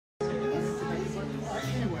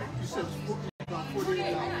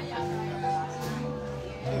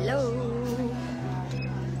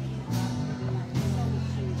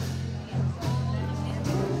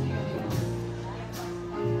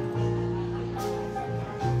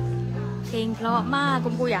งเพราะมากคุ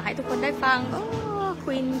ณครูอยากให้ทุกคนได้ฟังโอ้ค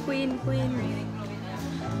วีน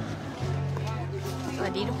สวั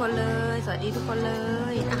สดีทุกคนเลยสวัสดีทุกคนเล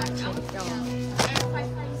ยอ่ะเช็คจอ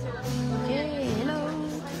โอเคฮัลโหล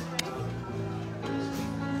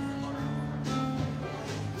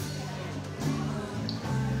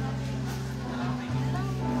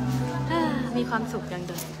มีความสุขจังเ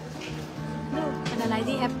ลยเป็นอะไร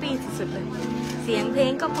ที่แฮปปี้สุดๆเลยเสียงเพล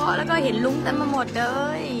งก็เพราะแล้วก็เห็นลุ้งเต็มมาหมดเล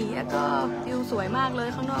ยแล้วก็วิวสวยมากเลย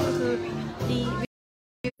ข้างนอกก็คือดี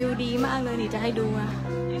วิวดีมากเลยนี่จะให้ดูนะ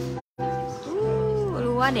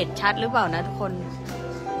รู้ว่าเน็ตชัดหรือเปล่านะทุกคน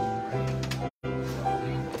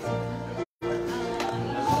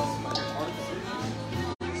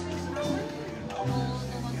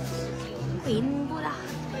ปินพูดอะ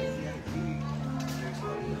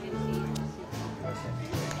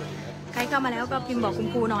ใครเข้ามาแล้วก็พิมพ์บอกคุณ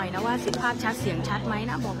ครูหน่อยนะว่าภาพชัดเสียงชัดไหม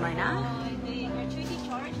นะบอกหน่อยนะ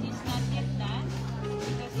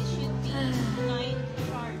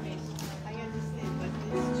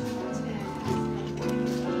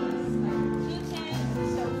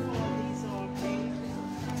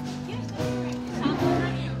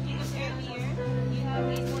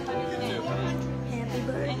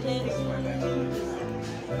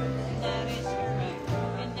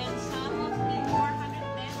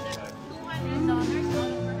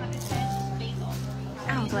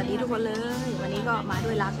สวัสดีทุกคนเลยวันนี้ก็มาด้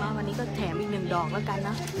วยรักเนาะวันนี้ก็แถมอีก1 ดอกแล้วกันน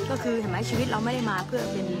ะก็คือเห็นไหมชีวิตเราไม่ได้มาเพื่อ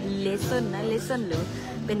เป็นเลสเซ่นนะเลสเซ่นหรือ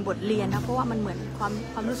เป็นบทเรียนนะเพราะว่ามันเหมือน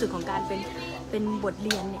ความรู้สึกของการเป็นบทเ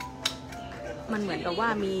รียนเนี่ยมันเหมือนกับว่า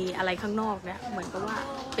มีอะไรข้างนอกเนี่ยเหมือนกับว่า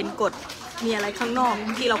เป็นกฎมีอะไรข้างนอก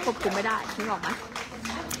ที่เราควบคุมไม่ได้นึกออกไหม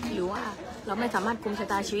หรือว่าเราไม่สามารถคุมชะ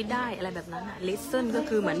ตาชีวิตได้อะไรแบบนั้นอะเลสเซ่นก็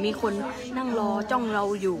คือเหมือนมีคนนั่งรอจ้องเรา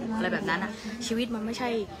อยู่อะไรแบบนั้นอะชีวิตมันไม่ใ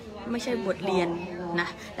ช่บทเรียนนะ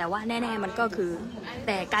แต่ว่าแน่ๆมันก็คือแ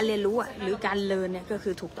ต่การเรียนรู้อ่ะหรือการเรียนเนี่ยก็คื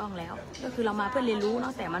อถูกต้องแล้วก็คือเรามาเพื่อเรียนรู้เนา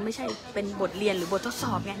ะแต่มันไม่ใช่เป็นบทเรียนหรือบททดส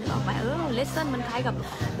อบไงนึกออกไหมเลสเซ่นมันคล้ายกับ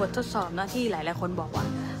บททดสอบเนาะที่หลายๆคนบอกว่า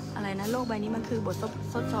อะไรนะโลกใบนี้มันคือบท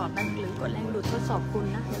ทดสอบนั่นหรือกฎแรงดูดทดสอบคุณ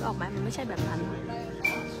นะนึกออกไหมมันไม่ใช่แบบนั้น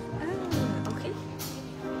โอเค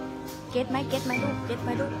เก็ตไหมลูกเก็ตไหม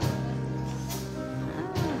ลูก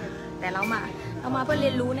แต่เรามาเพื่อเรี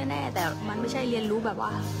ยนรู้แน่ๆแต่มันไม่ใช่เรียนรู้แบบว่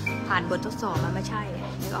าผ่านบททดสอบมันไม่ใช่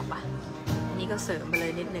นึกออกปะอันนี้ก็เสริมไปเล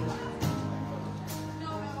ยนิดนึง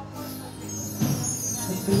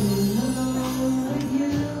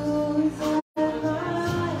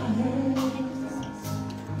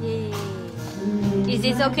Is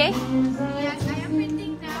this okay? Yes, I am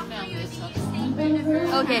printing now for you the same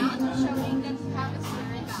universe. Okay. Showing that how it's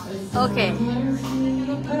very balanced. Okay.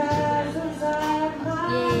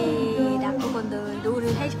 เย้ดักทุกคนเลยดู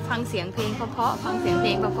ให้ฟังเสียงเพลงเพราะๆฟังเสียงเพล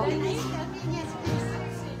งเพราะๆ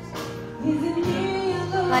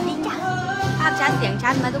สวัสดีจ้ะภาพชัดเสียงชั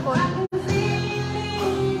ดไหมทุกคน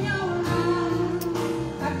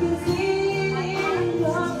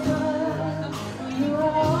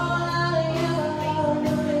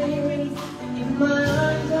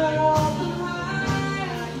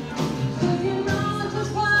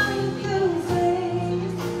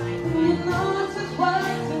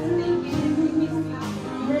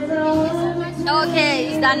Okay,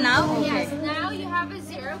 it's done now. Okay. Yes, now you have a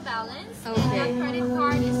zero balance. Okay. And that credit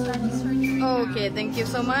card is ready for you. Okay, thank you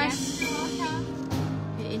so much. Yes, welcome.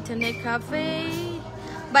 Okay, internet cafe.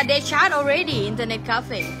 But they charge already, internet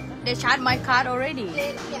cafe. They charge my card already.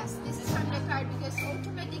 Yes, this is from the card because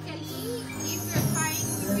automatically, if you're trying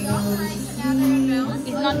to reauthorize another amount,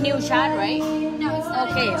 It's not new charge, right? no, it's not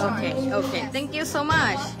Okay, a new okay, charge. okay. Yes. Thank you so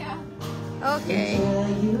much. Welcome. Okay.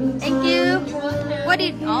 Thank you. What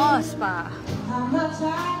is spa?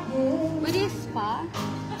 What is spa?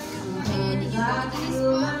 And you go to this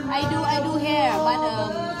one. I do hair, but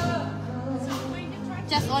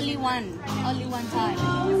just only one time.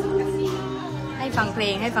 ให้ฟังเพล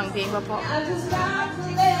งเพราะ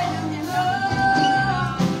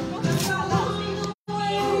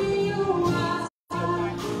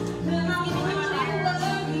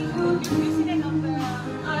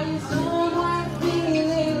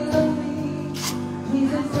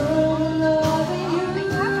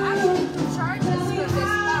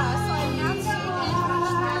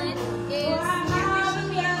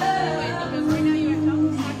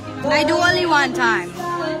I do only one time.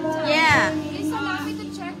 Yeah. Please allow me to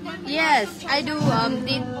check them. Yes, I do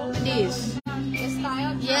this. The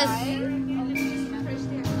style. Yes.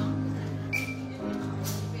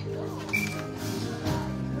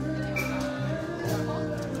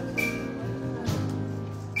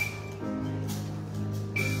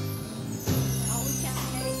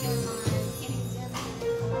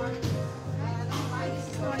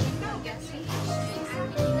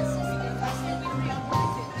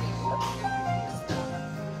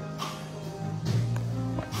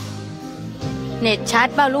 เน็ตชัด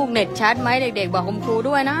ป่ะลูกเน็ตชัดไหมเด็กๆบอกคุณครู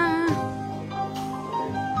ด้วยนะ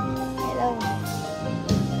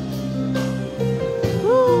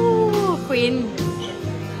ควีน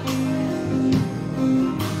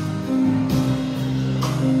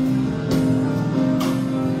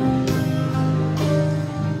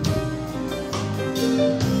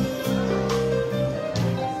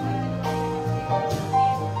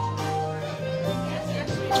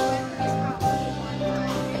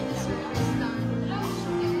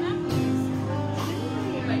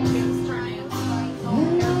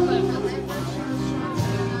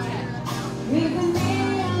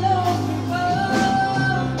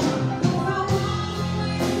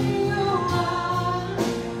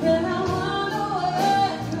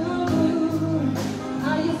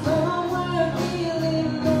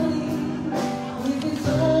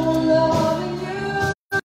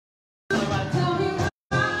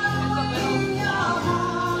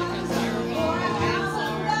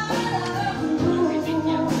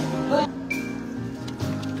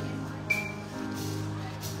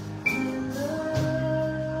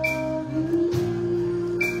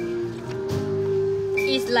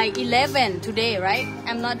It's like 11 today, right?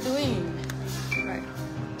 I'm not doing right.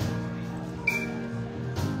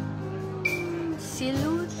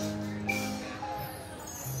 Salute.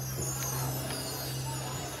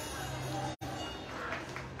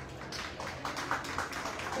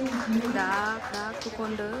 Dark ทุกค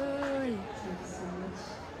นเลย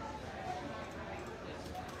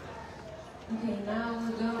Okay, now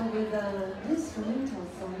we'll go with this instrumental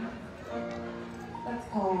song. That's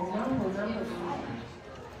called Mambo Number 5.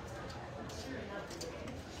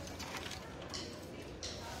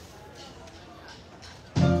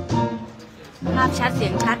 ภาพชัดเสี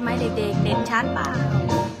ยงชัดไหมเด็กๆเน็ตชัดเปล่า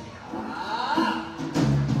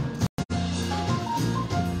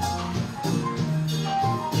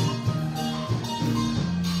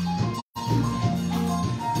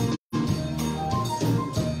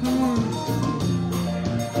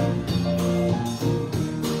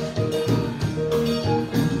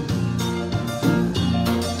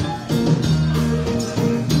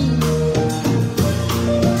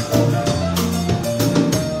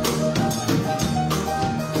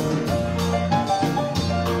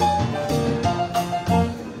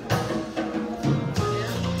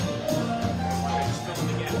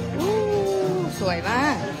สวยมา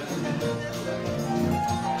ก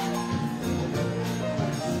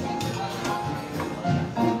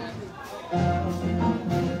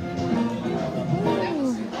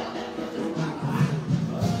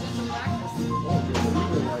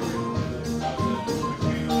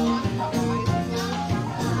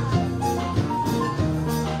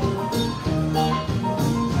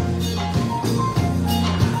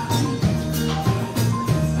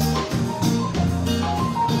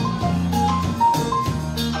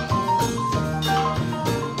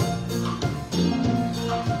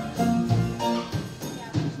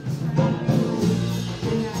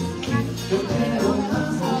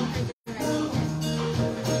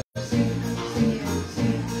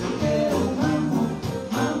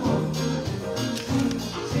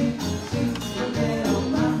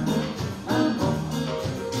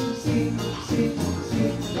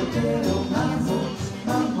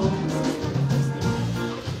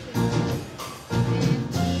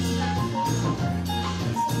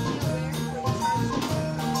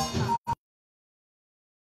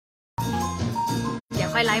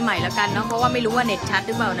ค่อยไลฟ์ใหม่แล้วกันเนาะเพราะว่าไม่รู้ว่าเน็ตชัดห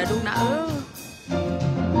รือเปล่านะลูกนะ